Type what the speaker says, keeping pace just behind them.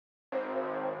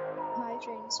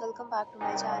friends, welcome back to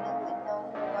my channel and now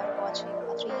you are watching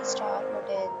a 3-star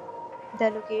hotel.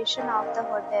 The location of the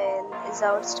hotel is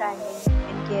outstanding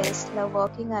and guests love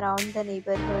walking around the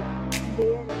neighborhood.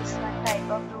 There is one type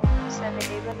of rooms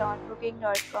available on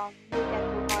booking.com. You can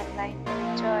book online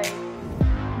and enjoy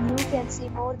it. You can see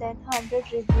more than 100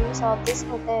 reviews of this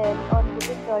hotel on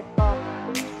booking.com.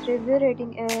 Its review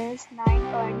rating is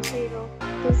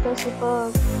 9.0. It is the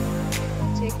superb.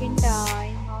 Check-in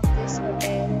time of this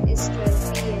hotel is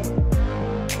 12 p.m.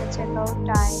 The checkout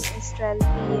time is 12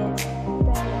 p.m.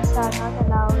 Pets are not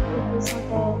allowed in this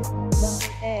hotel. The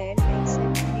hotel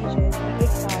accepts major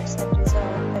credit cards and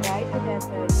reserves the right to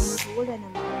temporarily hold an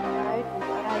amount prior to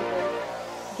arrival.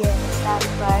 Guests are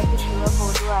required to show a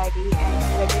photo ID and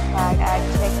credit card at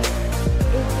check-in.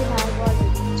 If you have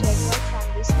already checked out from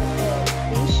this hotel,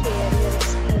 please share your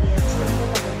experience in the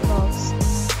comment box.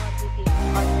 For booking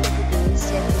or more details,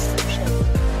 check description.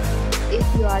 If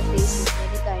you are facing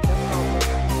any kind of problem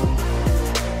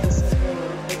in this hotel,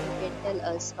 then you can tell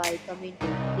us by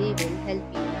commenting. We will help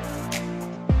you.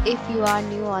 If you are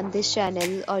new on this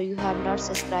channel or you have not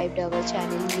subscribed our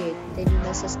channel yet, then you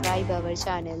must subscribe our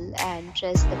channel and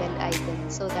press the bell icon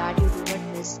so that you do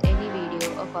not miss any video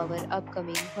of our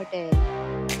upcoming hotel.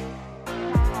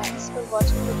 Thanks for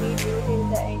watching the video till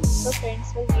the end. So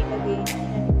friends, will meet again in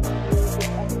a new video with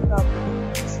a new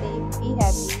property. Be safe, be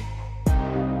happy.